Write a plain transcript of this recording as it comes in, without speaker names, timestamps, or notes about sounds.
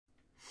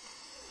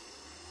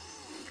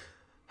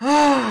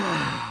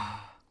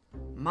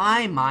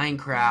My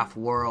Minecraft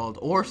world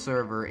or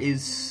server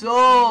is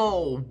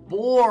so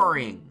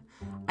boring.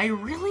 I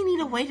really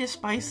need a way to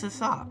spice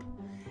this up,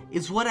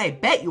 is what I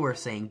bet you were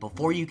saying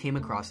before you came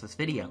across this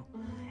video.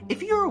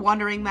 If you were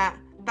wondering that,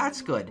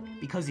 that's good,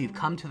 because you've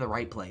come to the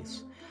right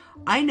place.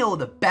 I know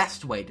the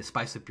best way to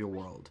spice up your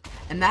world,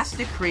 and that's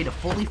to create a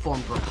fully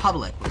formed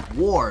republic with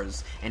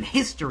wars, and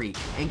history,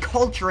 and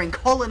culture, and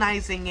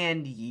colonizing,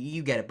 and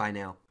you get it by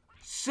now.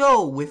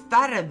 So, with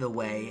that out of the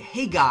way,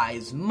 hey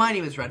guys, my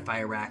name is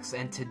RedFireRex,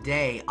 and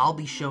today I'll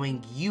be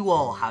showing you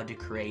all how to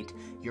create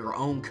your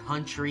own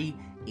country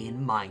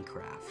in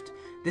Minecraft.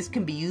 This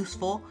can be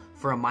useful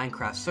for a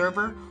Minecraft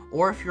server,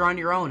 or if you're on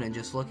your own and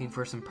just looking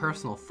for some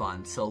personal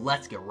fun, so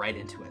let's get right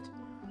into it.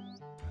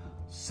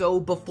 So,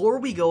 before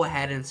we go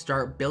ahead and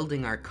start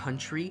building our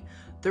country,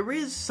 there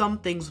is some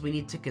things we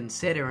need to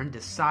consider and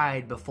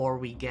decide before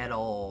we get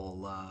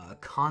all,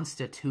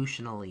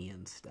 constitutionally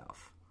and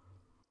stuff.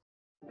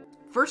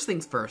 First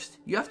things first,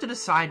 you have to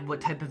decide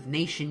what type of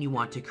nation you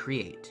want to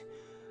create.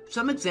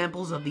 Some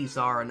examples of these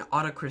are an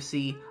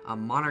autocracy, a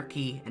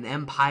monarchy, an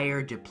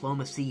empire,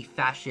 diplomacy,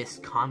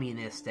 fascist,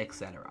 communist,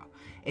 etc.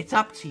 It's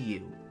up to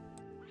you.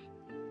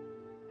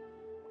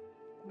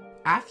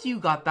 After you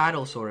got that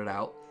all sorted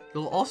out,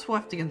 you'll also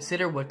have to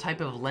consider what type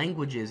of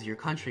languages your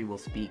country will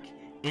speak,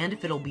 and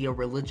if it'll be a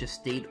religious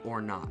state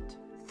or not.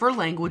 For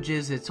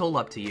languages, it's all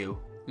up to you.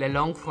 La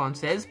langue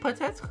française,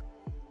 peut-être?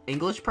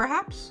 English,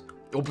 perhaps?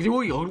 For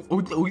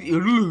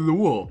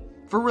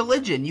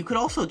religion, you could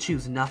also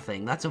choose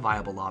nothing, that's a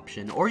viable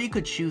option, or you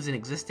could choose an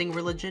existing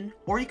religion,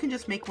 or you can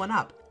just make one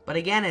up. But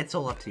again, it's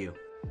all up to you.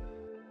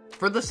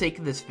 For the sake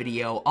of this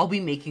video, I'll be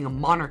making a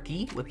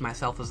monarchy with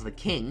myself as the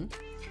king,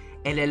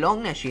 et les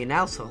langues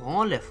nationales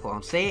seront le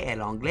français et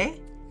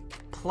l'anglais,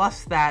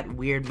 plus that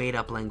weird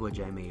made-up language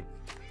I made.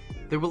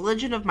 The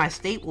religion of my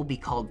state will be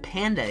called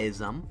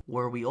Pandaism,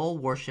 where we all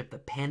worship the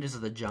pandas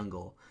of the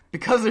jungle.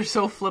 Because they're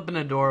so flippin'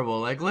 adorable,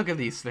 like look at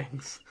these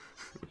things.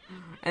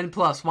 And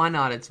plus, why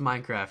not, it's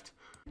Minecraft.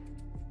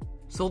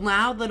 So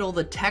now that all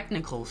the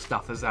technical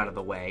stuff is out of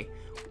the way,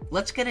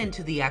 let's get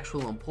into the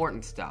actual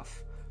important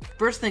stuff.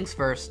 First things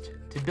first,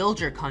 to build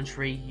your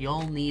country,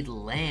 you'll need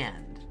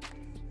land.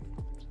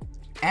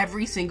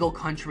 Every single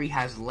country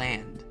has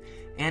land,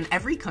 and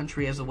every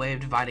country has a way of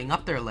dividing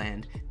up their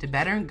land to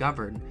better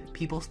govern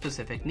people's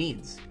specific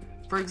needs.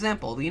 For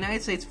example, the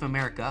United States of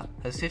America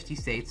has 50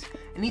 states,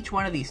 and each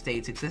one of these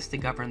states exists to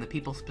govern the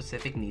people's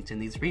specific needs in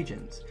these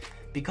regions.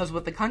 Because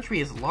with the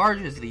country as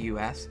large as the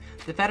US,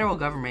 the federal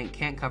government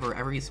can't cover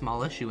every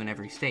small issue in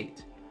every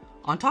state.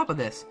 On top of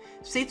this,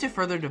 states are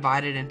further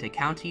divided into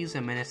counties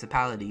and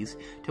municipalities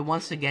to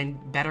once again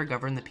better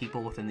govern the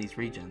people within these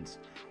regions.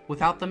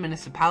 Without the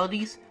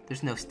municipalities,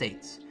 there's no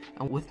states,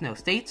 and with no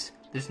states,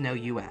 there's no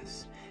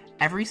US.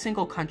 Every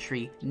single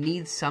country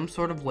needs some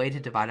sort of way to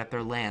divide up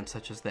their land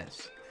such as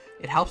this.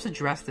 It helps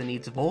address the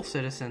needs of all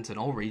citizens in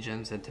all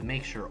regions and to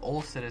make sure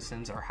all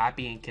citizens are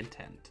happy and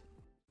content.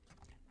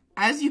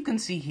 As you can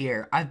see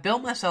here, I've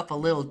built myself a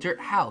little dirt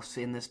house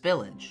in this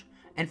village,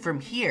 and from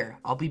here,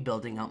 I'll be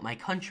building out my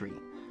country.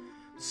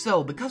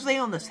 So, because I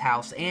own this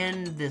house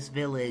and this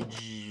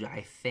village,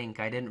 I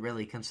think I didn't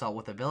really consult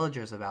with the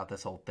villagers about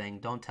this whole thing.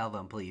 Don't tell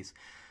them, please.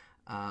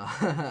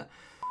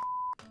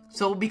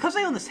 So, because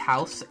I own this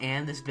house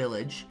and this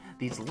village,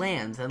 these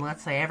lands, and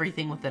let's say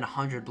everything within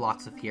 100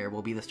 blocks of here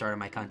will be the start of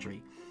my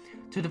country.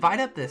 To divide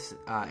up this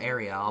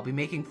area, I'll be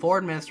making 4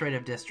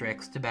 administrative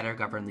districts to better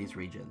govern these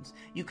regions.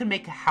 You can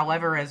make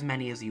however as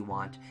many as you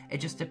want, it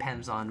just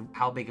depends on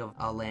how big of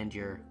a land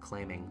you're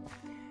claiming.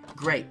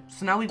 Great,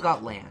 so now we've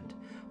got land,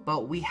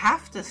 but we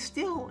have to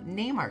still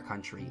name our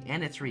country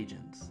and its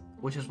regions,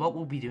 which is what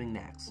we'll be doing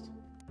next.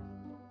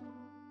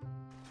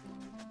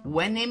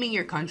 When naming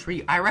your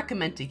country, I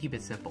recommend to keep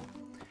it simple.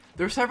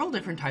 There are several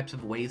different types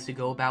of ways to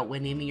go about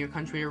when naming your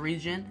country or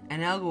region,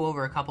 and I'll go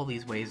over a couple of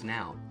these ways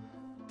now.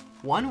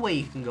 One way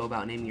you can go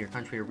about naming your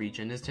country or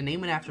region is to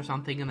name it after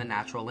something in the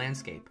natural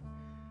landscape.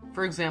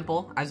 For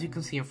example, as you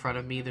can see in front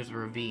of me, there's a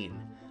ravine.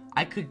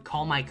 I could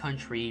call my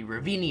country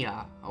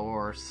Ravinia,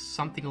 or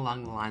something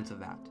along the lines of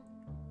that.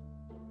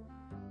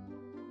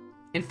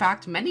 In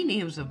fact, many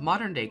names of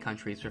modern-day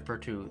countries refer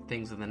to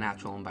things in the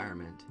natural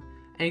environment.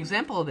 An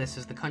example of this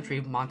is the country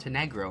of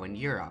Montenegro in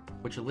Europe,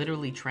 which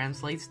literally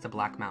translates to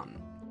Black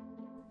Mountain.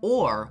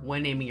 Or,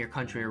 when naming your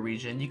country or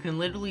region, you can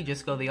literally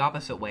just go the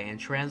opposite way and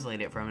translate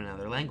it from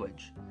another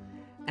language.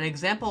 An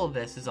example of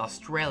this is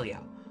Australia,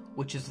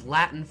 which is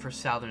Latin for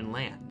southern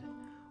land.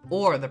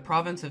 Or the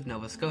province of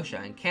Nova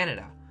Scotia in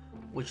Canada,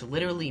 which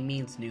literally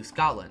means New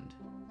Scotland.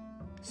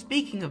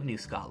 Speaking of New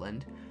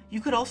Scotland, you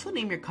could also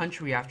name your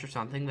country after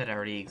something that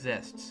already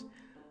exists.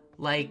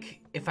 Like,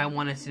 if I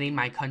wanted to name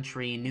my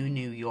country New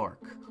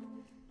York.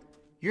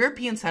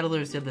 European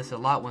settlers did this a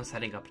lot when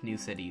setting up new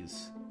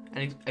cities.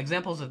 And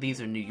examples of these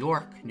are New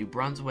York, New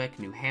Brunswick,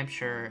 New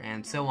Hampshire,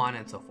 and so on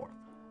and so forth.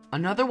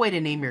 Another way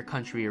to name your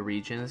country or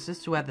region is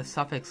just to add the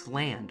suffix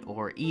land,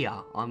 or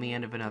ia, on the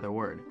end of another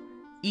word.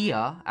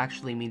 Ia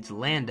actually means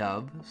land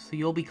of, so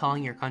you'll be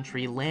calling your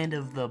country Land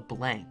of the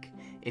Blank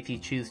if you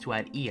choose to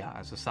add ia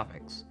as a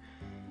suffix.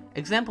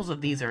 Examples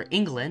of these are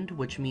England,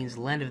 which means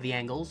land of the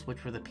Angles,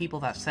 which were the people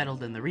that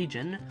settled in the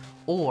region,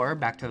 or,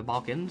 back to the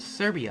Balkans,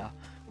 Serbia,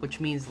 which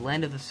means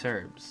land of the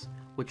Serbs,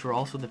 which were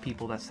also the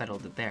people that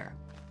settled it there.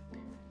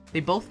 They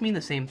both mean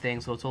the same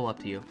thing, so it's all up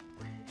to you.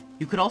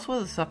 You could also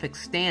add the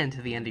suffix "stan"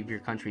 to the end of your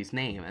country's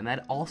name, and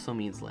that also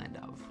means land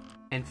of.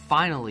 And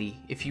finally,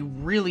 if you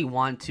really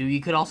want to,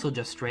 you could also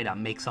just straight up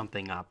make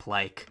something up,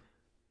 like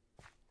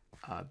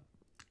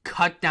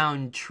cut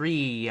down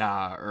tree,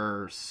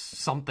 or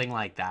something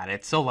like that.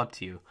 It's so up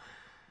to you.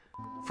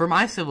 For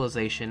my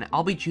civilization,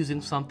 I'll be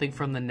choosing something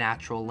from the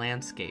natural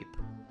landscape.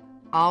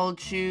 I'll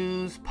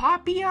choose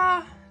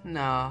Papia?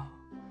 No.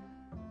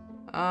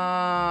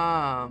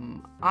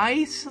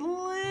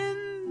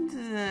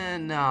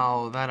 Iceland?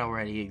 No, that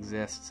already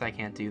exists. I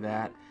can't do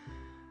that.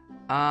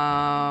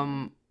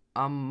 Among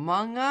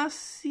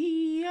Us?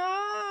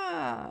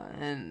 Yeah?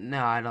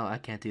 No, I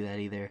can't do that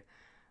either.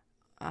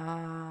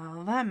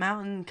 That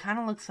mountain kind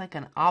of looks like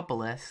an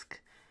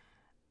obelisk.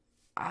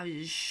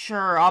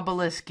 Sure,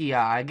 obelisk,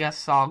 yeah, I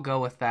guess I'll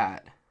go with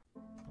that.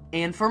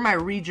 And for my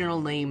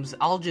regional names,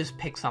 I'll just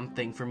pick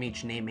something from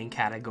each naming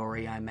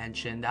category I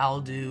mentioned.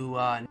 I'll do,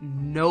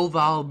 Nova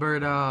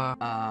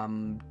Alberta,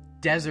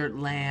 Desert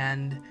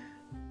Land,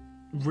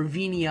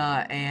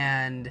 Ravinia,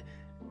 and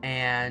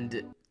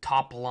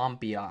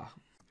Topolampia.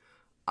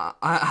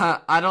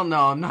 I don't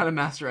know, I'm not a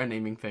master at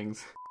naming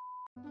things.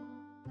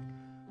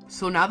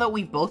 So now that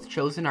we've both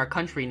chosen our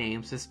country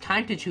names, it's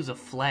time to choose a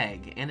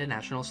flag and a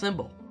national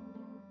symbol.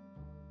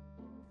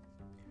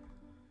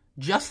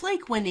 Just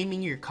like when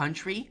naming your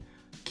country,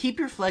 keep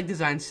your flag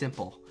design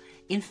simple.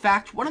 In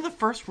fact, one of the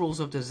first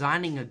rules of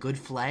designing a good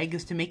flag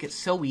is to make it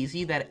so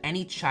easy that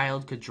any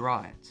child could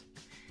draw it.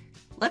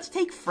 Let's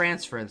take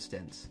France for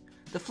instance.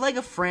 The flag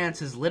of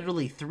France is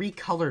literally 3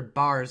 colored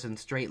bars and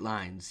straight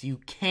lines. You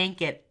can't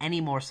get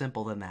any more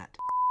simple than that.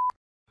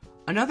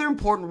 Another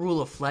important rule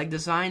of flag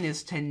design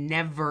is to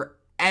never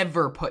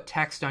ever put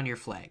text on your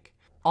flag.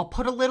 I'll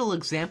put a little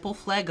example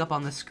flag up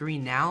on the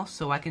screen now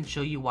so I can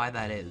show you why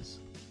that is.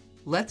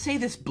 Let's say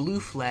this blue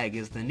flag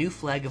is the new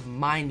flag of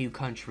my new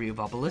country of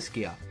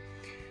Obeliskia.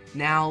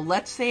 Now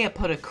let's say I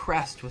put a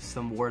crest with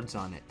some words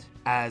on it,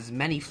 as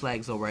many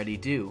flags already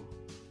do.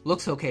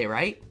 Looks okay,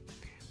 right?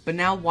 But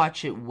now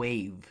watch it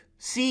wave.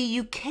 See,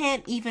 you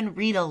can't even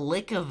read a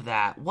lick of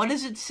that. What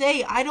does it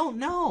say? I don't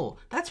know.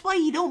 That's why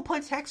you don't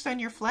put text on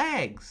your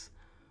flags.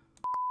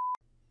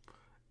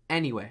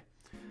 Anyway,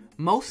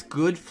 most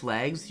good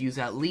flags use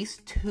at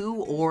least 2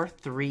 or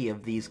 3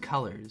 of these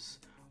colors.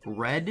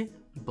 Red,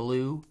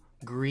 blue,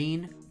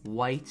 green,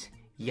 white,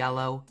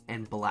 yellow,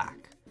 and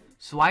black.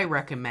 So I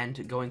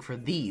recommend going for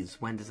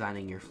these when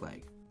designing your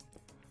flag.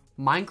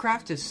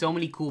 Minecraft has so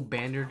many cool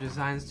banner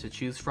designs to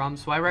choose from,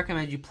 so I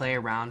recommend you play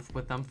around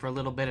with them for a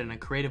little bit in a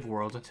creative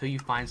world until you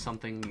find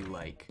something you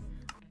like.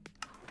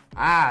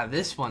 Ah,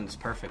 this one's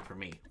perfect for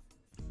me.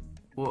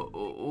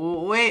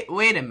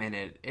 Wait a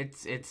minute.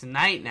 It's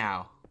night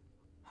now.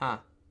 Huh.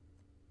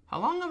 How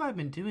long have I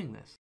been doing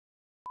this?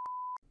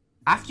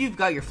 After you've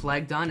got your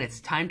flag done, it's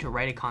time to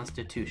write a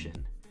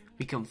constitution.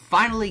 We can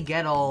finally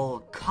get all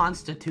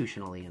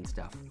constitutionally and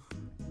stuff.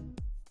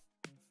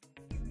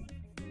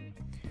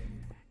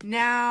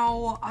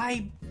 Now,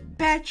 I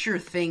bet you're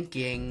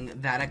thinking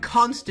that a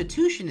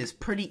constitution is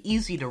pretty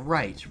easy to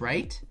write,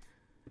 right?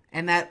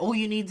 And that all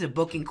you need is a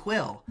book and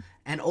quill,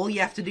 and all you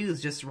have to do is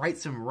just write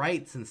some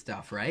rights and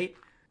stuff, right?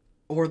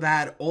 Or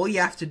that all you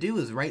have to do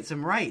is write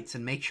some rights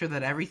and make sure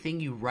that everything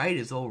you write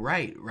is all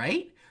right,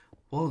 right?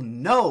 Well,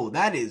 no,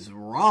 that is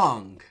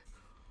wrong.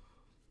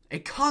 A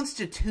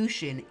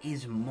constitution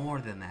is more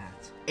than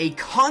that. A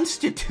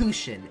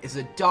constitution is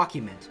a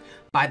document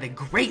by the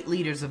great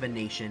leaders of a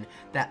nation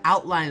that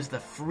outlines the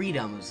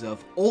freedoms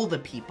of all the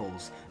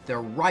peoples,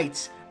 their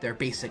rights, their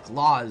basic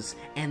laws,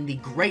 and the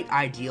great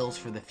ideals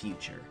for the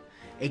future.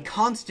 A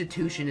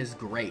constitution is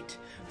great,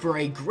 for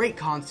a great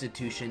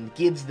constitution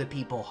gives the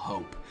people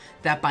hope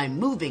that by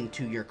moving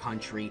to your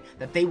country,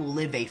 that they will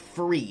live a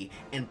free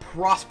and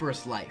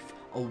prosperous life,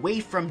 away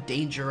from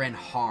danger and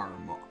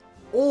harm.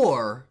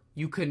 Or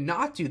you could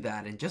not do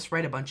that and just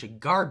write a bunch of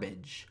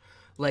garbage,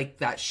 like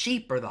that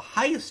sheep are the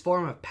highest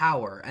form of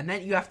power, and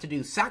that you have to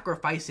do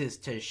sacrifices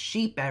to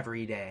sheep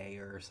every day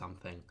or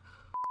something.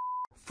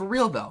 For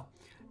real though,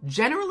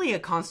 generally a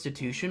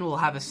constitution will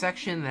have a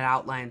section that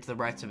outlines the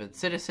rights of its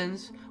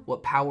citizens,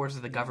 what powers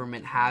the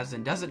government has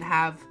and doesn't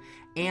have,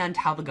 and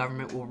how the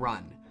government will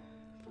run.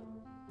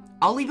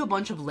 I'll leave a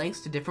bunch of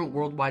links to different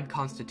worldwide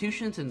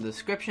constitutions in the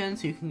description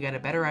so you can get a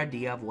better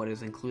idea of what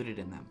is included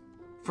in them.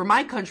 For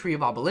my country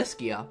of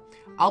Obeliskia,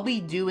 I'll be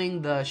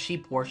doing the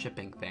sheep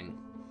worshipping thing.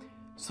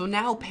 So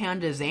now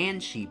pandas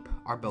and sheep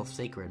are both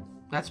sacred.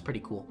 That's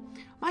pretty cool.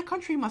 My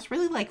country must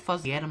really like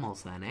fuzzy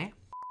animals then, eh?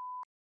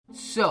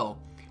 So,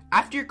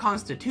 after your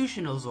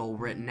constitution is all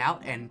written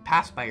out and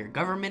passed by your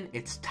government,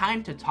 it's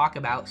time to talk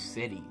about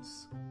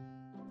cities.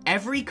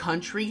 Every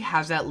country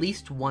has at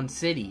least one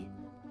city.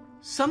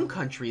 Some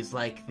countries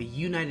like the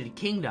United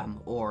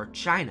Kingdom or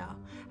China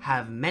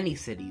have many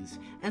cities,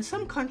 and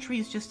some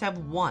countries just have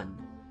one.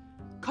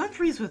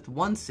 Countries with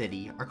one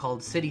city are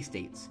called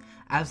city-states,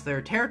 as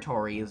their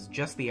territory is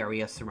just the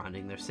area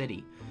surrounding their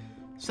city.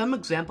 Some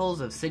examples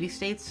of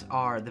city-states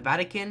are the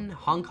Vatican,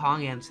 Hong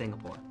Kong, and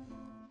Singapore.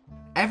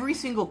 Every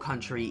single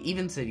country,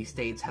 even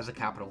city-states, has a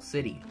capital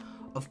city.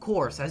 Of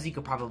course, as you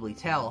could probably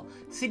tell,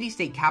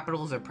 city-state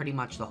capitals are pretty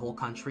much the whole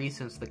country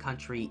since the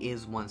country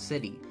is one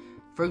city.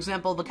 For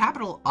example, the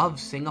capital of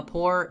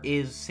Singapore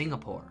is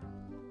Singapore.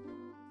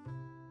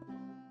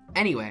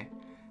 Anyway,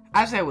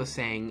 as I was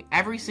saying,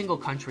 every single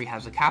country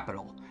has a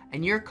capital,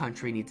 and your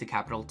country needs a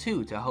capital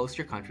too to host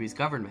your country's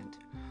government.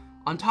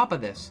 On top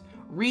of this,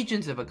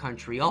 regions of a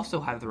country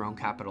also have their own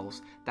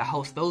capitals that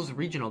host those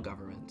regional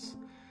governments.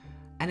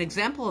 An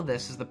example of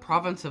this is the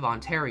province of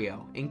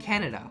Ontario, in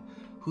Canada,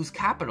 whose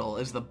capital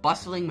is the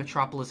bustling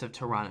metropolis of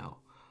Toronto,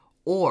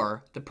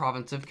 or the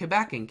province of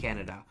Quebec in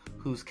Canada,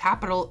 whose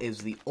capital is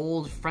the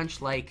old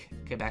French-like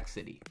Quebec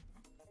City.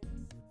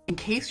 In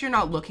case you're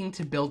not looking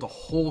to build a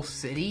whole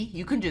city,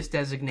 you can just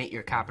designate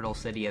your capital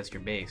city as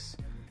your base.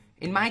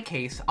 In my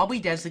case, I'll be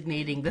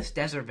designating this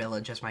desert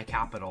village as my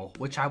capital,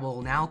 which I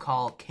will now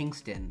call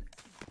Kingston.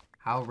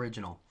 How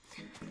original.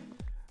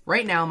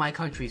 Right now, my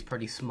country's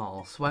pretty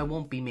small, so I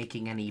won't be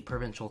making any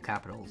provincial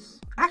capitals.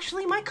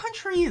 Actually, my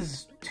country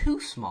is too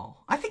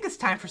small. I think it's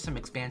time for some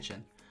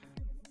expansion.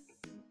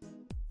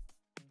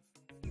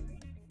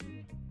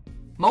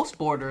 Most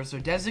borders are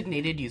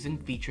designated using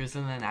features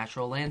in the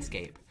natural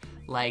landscape,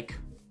 like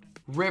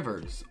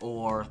rivers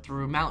or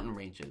through mountain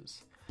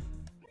ranges.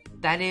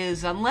 That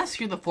is, unless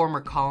you're the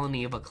former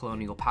colony of a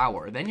colonial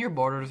power, then your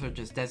borders are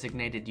just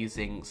designated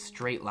using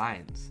straight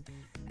lines.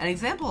 An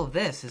example of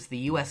this is the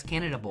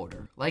US-Canada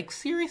border. Like,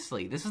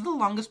 seriously, this is the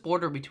longest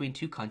border between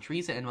two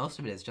countries, and most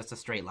of it is just a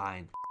straight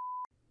line.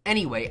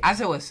 Anyway, as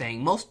I was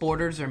saying, most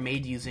borders are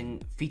made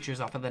using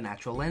features off of the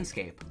natural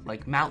landscape,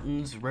 like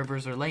mountains,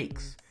 rivers, or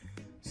lakes.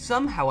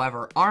 Some,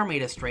 however, are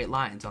made as straight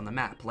lines on the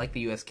map, like the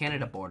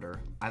US-Canada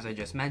border, as I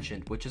just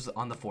mentioned, which is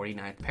on the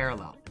 49th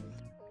parallel.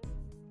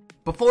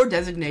 Before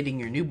designating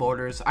your new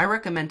borders, I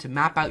recommend to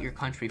map out your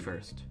country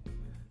first.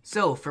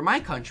 So, for my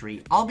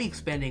country, I'll be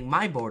expanding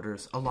my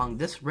borders along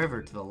this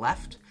river to the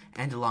left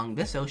and along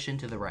this ocean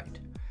to the right.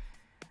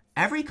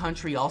 Every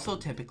country also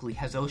typically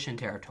has ocean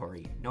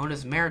territory, known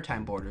as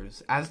maritime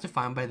borders, as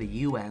defined by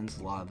the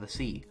UN's Law of the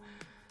Sea.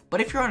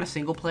 But if you're on a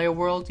single-player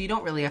world, you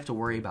don't really have to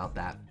worry about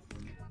that.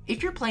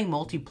 If you're playing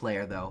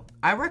multiplayer, though,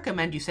 I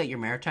recommend you set your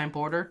maritime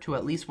border to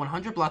at least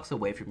 100 blocks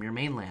away from your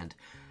mainland.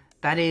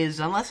 That is,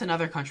 unless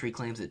another country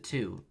claims it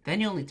too, then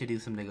you'll need to do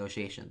some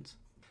negotiations.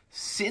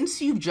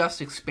 Since you've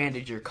just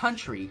expanded your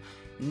country,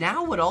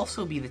 now would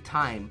also be the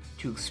time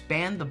to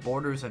expand the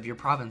borders of your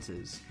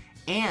provinces,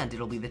 and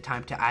it'll be the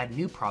time to add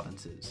new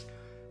provinces.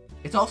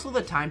 It's also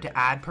the time to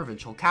add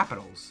provincial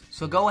capitals,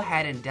 so go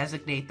ahead and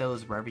designate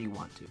those wherever you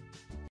want to.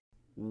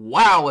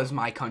 Wow, has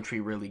my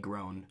country really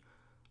grown.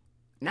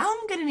 Now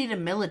I'm gonna need a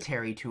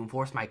military to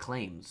enforce my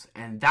claims,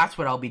 and that's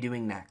what I'll be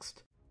doing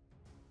next.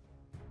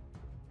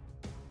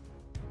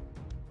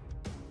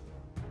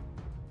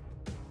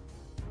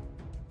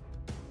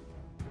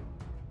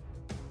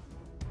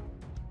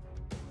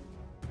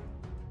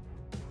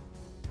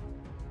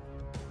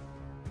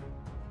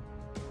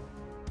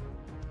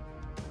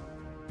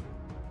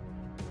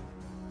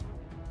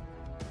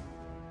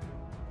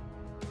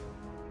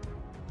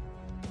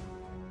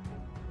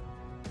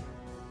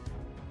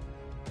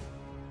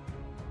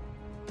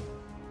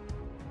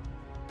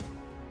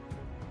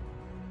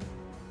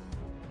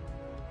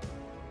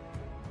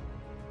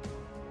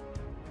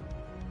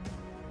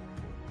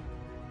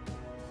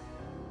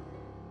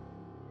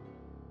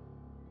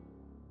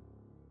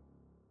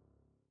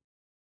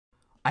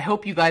 I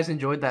hope you guys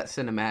enjoyed that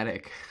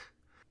cinematic.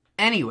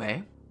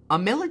 Anyway, a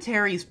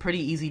military is pretty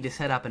easy to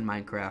set up in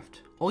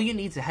Minecraft. All you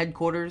need is a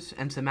headquarters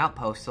and some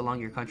outposts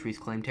along your country's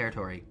claimed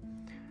territory.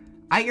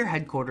 At your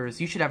headquarters,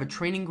 you should have a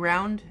training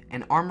ground,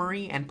 an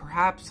armory, and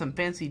perhaps some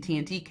fancy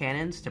TNT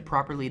cannons to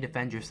properly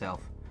defend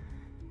yourself.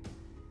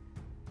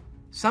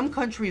 Some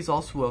countries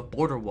also have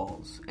border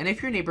walls, and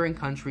if your neighboring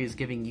country is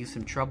giving you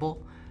some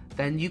trouble,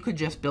 then you could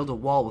just build a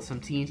wall with some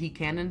TNT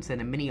cannons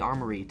and a mini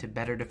armory to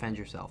better defend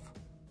yourself.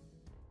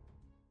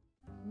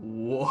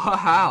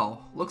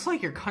 Wow, looks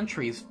like your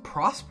country is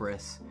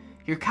prosperous.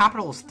 Your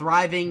capital is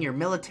thriving, your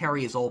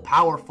military is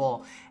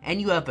all-powerful,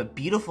 and you have a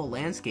beautiful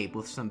landscape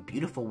with some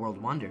beautiful world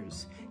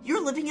wonders.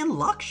 You're living in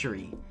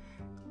luxury.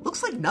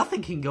 Looks like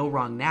nothing can go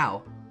wrong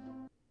now.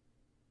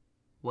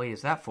 Wait,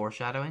 is that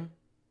foreshadowing?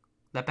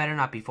 That better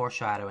not be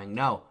foreshadowing.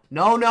 No.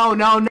 No, no,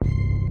 no, no!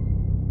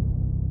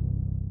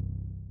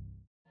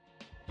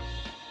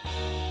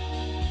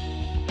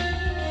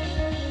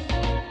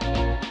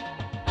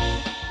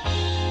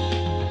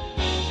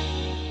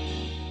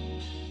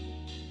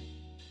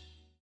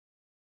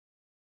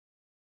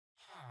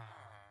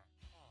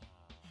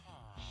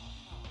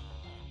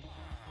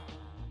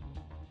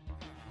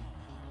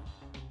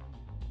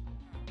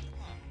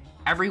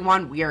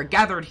 Everyone, we are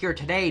gathered here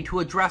today to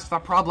address the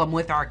problem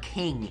with our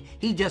king.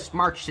 He just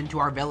marched into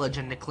our village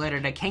and declared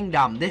it a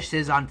kingdom. This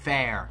is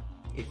unfair.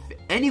 If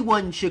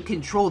anyone should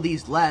control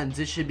these lands,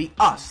 it should be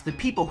us, the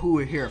people who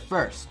were here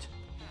first.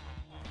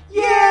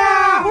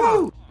 Yeah!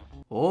 Woo!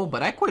 Oh,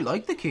 but I quite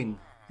like the king.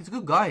 He's a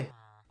good guy.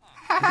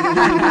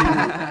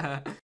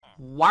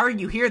 Why are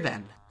you here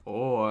then?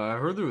 Oh, I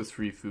heard there was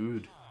free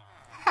food.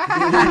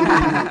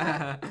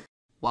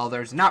 Well,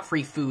 there's not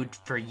free food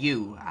for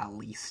you, at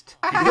least.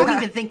 Don't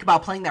even think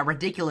about playing that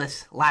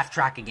ridiculous laugh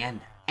track again.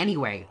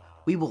 Anyway,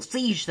 we will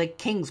siege the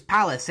king's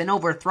palace and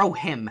overthrow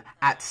him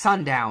at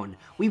sundown.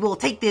 We will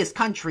take this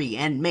country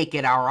and make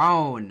it our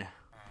own.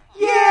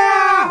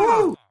 Yeah!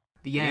 Woo!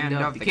 The end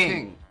of the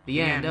king.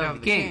 The end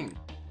of the king.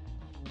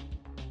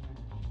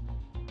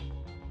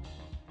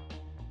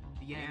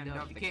 The end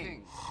of the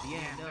king. The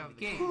end of the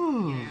king.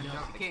 The end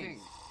of the king.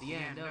 The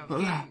end of the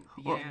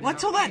king.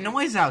 What's all that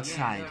noise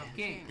outside?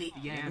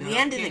 The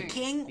end of the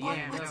king?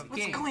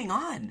 What's going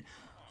on?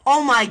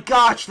 Oh my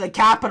gosh, the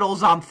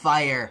capital's on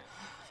fire.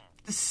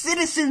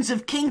 Citizens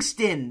of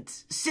Kingston,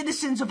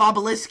 citizens of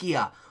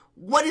Obeliskia,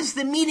 what is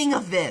the meaning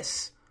of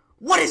this?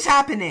 What is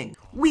happening?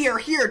 We are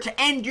here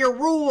to end your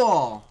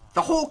rule.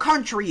 The whole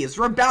country is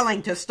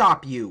rebelling to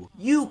stop you.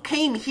 You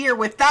came here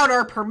without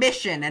our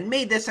permission and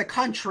made this a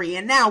country,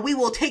 and now we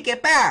will take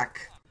it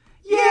back.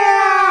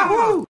 Yeah!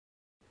 Woo!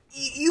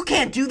 You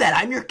can't do that.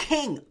 I'm your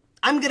king.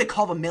 I'm gonna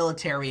call the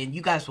military, and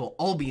you guys will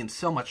all be in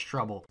so much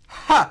trouble.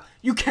 Ha!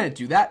 You can't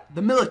do that.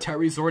 The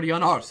military's already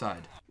on our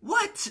side.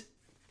 What?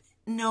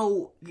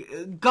 No,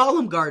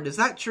 Gollum Guard, is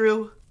that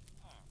true?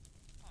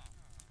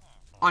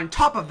 On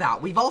top of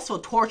that, we've also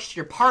torched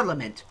your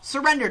parliament.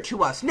 Surrender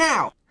to us,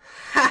 now!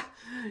 Ha!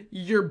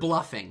 You're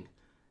bluffing.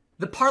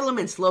 The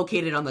parliament's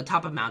located on the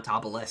top of Mount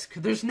Obelisk.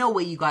 There's no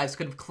way you guys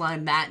could have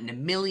climbed that in a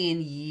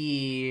million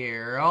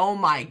years. Oh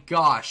my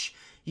gosh.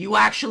 You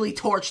actually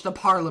torched the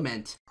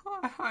parliament.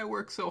 I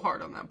worked so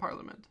hard on that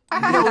parliament.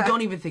 No,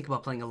 don't even think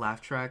about playing a laugh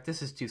track.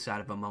 This is too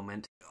sad of a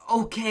moment.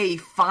 Okay,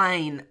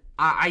 fine.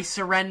 I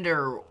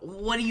surrender.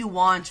 What do you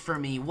want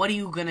from me? What are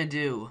you gonna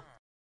do?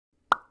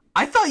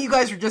 I thought you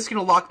guys were just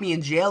gonna lock me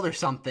in jail or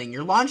something.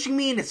 You're launching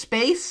me into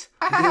space?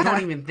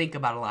 Don't even think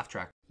about a laugh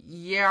track.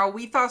 Yeah,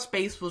 we thought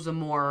space was a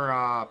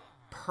more,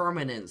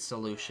 permanent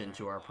solution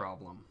to our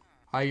problem.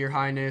 Hi, Your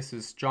Highness.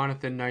 It's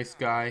Jonathan, nice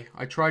guy.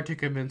 I tried to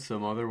convince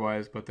them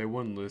otherwise, but they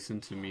wouldn't listen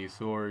to me.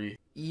 Sorry.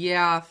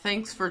 Yeah,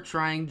 thanks for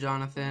trying,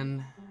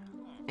 Jonathan.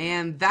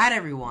 And that,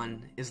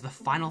 everyone, is the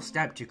final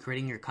step to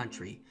creating your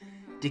country.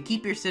 To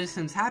keep your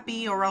citizens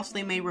happy, or else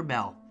they may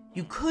rebel.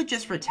 You could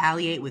just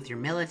retaliate with your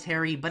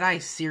military, but I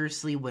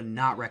seriously would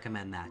not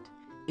recommend that.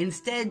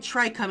 Instead,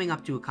 try coming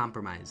up to a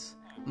compromise.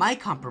 My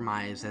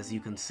compromise, as you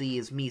can see,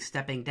 is me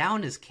stepping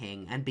down as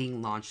king and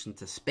being launched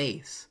into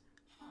space.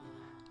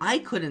 I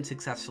couldn't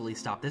successfully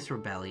stop this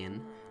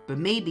rebellion, but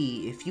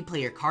maybe if you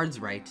play your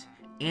cards right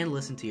and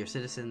listen to your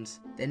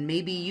citizens, then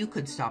maybe you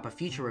could stop a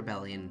future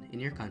rebellion in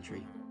your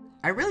country.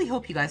 I really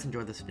hope you guys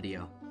enjoyed this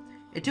video.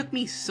 It took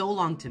me so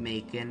long to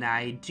make, and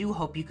I do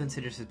hope you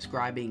consider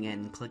subscribing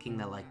and clicking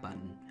the like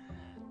button.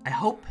 I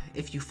hope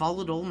if you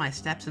followed all my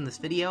steps in this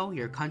video,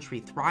 your country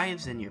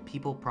thrives and your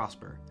people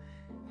prosper.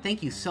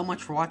 Thank you so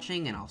much for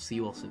watching, and I'll see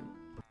you all soon.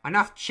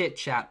 Enough chit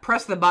chat.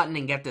 Press the button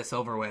and get this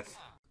over with.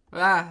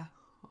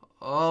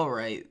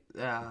 Alright.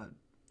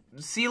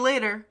 See you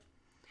later.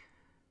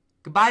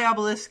 Goodbye,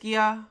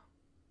 Obeliskia.